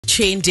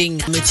trending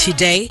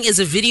today is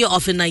a video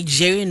of a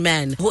Nigerian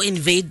man who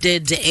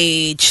invaded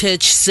a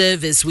church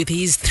service with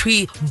his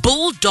 3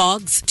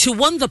 bulldogs to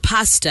warn the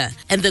pastor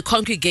and the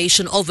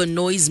congregation over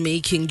noise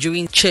making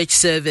during church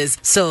service.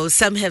 So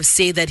some have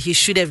said that he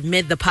should have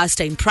met the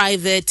pastor in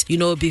private,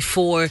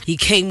 before he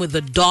came with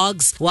the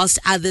dogs, whilst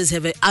others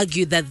have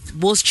argued that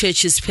most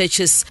churches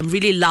purchase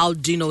really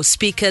loud,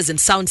 speakers and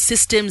sound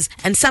systems,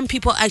 and some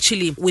people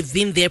actually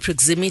within their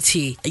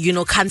proximity,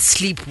 can't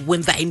sleep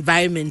when the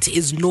environment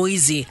is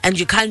noisy, and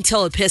you can't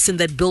tell a person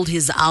that built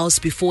his house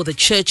before the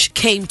church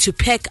came to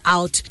pack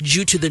out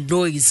due to the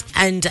noise.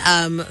 And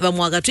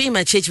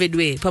vamwe church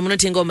vedwe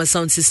pamunotenga ma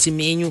sound system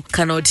yenyu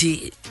kana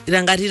kuti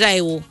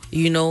rangariraiwo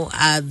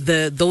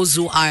those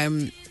who are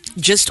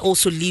just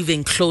also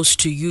living close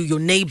to you, your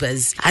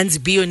neighbors,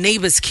 and be your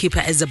neighbor's keeper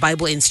as the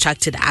Bible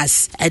instructed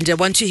us. And I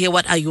want to hear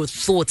what are your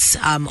thoughts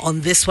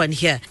on this one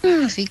here.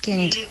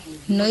 Weekend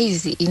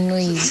noisy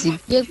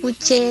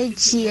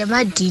yekuchechi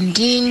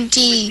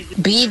yemadhindindi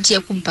beat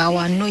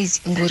yekubawa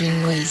noise ngori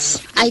noise.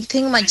 I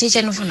think machechi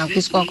anofana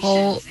kuiswa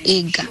kwao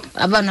ega.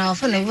 Abana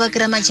avafana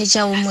kuvakira machechi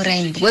avo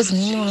muraini because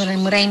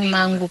muraini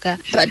mangu ka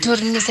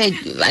patori niside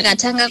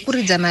vakatanga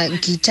kuridza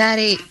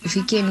magitare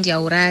weekend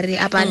yaurare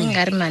apa anenge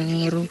ari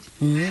manheru.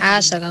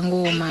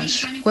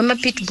 Zvakangoomazvo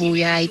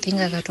kwemapitbull I think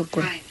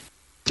akatogona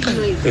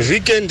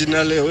weekend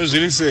naleho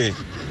zviri sei.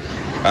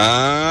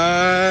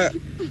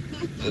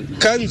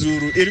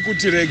 Kanzuru iri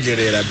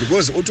kutiregerera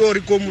because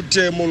utoriko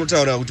mutemo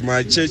unotaura kuti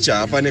machechi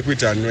haafane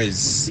kuita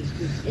noise.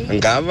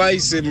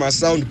 Ngavaise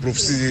masound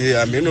proofs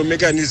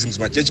mechanisms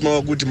machechi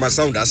mavo kuti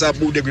masound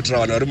asabude kuitira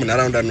vanhu vari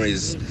munharaunda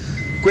noise.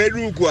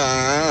 Kweduku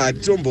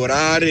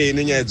hatitomborare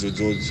nenyaya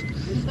idzodzodzo.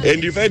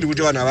 And you find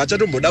kuti vanhu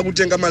havachatomboda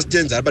kutenga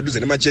mastands ari padhuze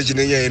nemachechi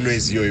nenyaya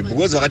yenoise iyoyo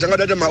because vakatanga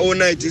data ma-all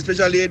night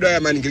especially edu aya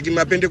maningiriki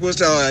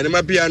mapendekostal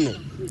nemapiano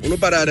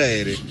unoparara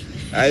here.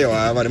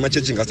 Aiwa vari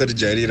machechi ngasati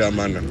jairira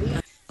mana.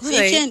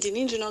 Weekend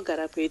ini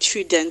ndinogara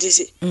peTuda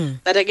handisi.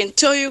 But I can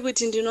tell you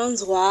kuti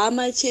ndinonzwa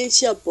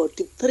machechi about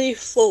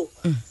 3-4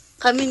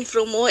 coming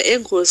from all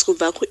angles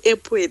kubva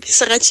kuAirport.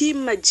 Saka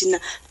chiimagine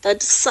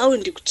that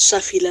sound kuti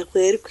svafila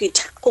kwairi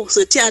kuita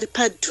kozoti ari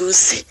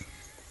padhuze.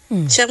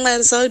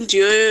 Shamwari sound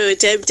yoyo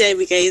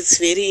time is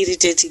very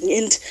irritating,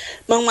 and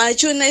mamwe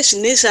achona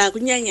zvine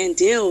zvakunyanya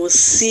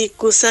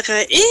ndeusiku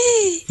saka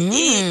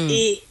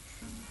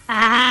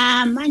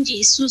manje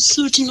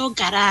isusu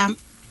tinogara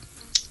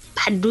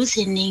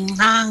padhuze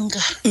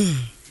nen'anga.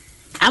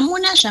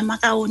 Hamuna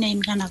zvamakaona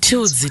imi kana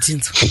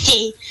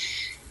kuti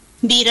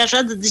mbira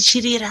zvadzo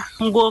dzichirira,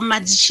 ngoma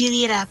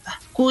dzichirira pa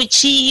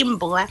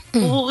kuchiimbwa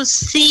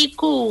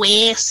usiku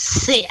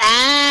hwese.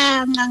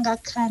 N'anga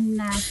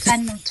kana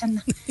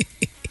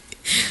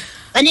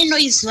vane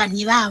noise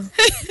vanhu vavo.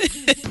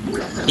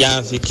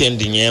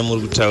 Weekend nyaya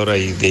muri kutaura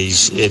there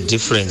is a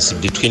difference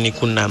between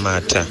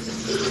kunamata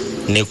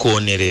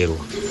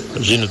nekuonererwa.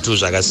 Zvinhu tu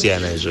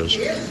zvakasiyana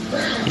izvozvo.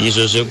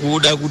 Izvo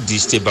zvekuda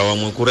kudisturba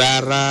vamwe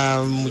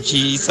kurara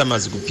muchiisa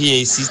mazwi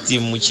PA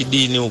system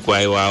muchidini uko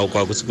aiwa uko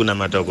hakusi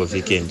kunamata uko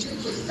weekend.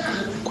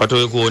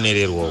 Kwatove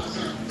kuonererwa.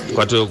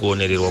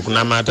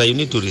 Kunamata, you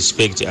need to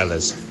respect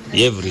others.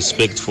 You have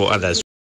respect for others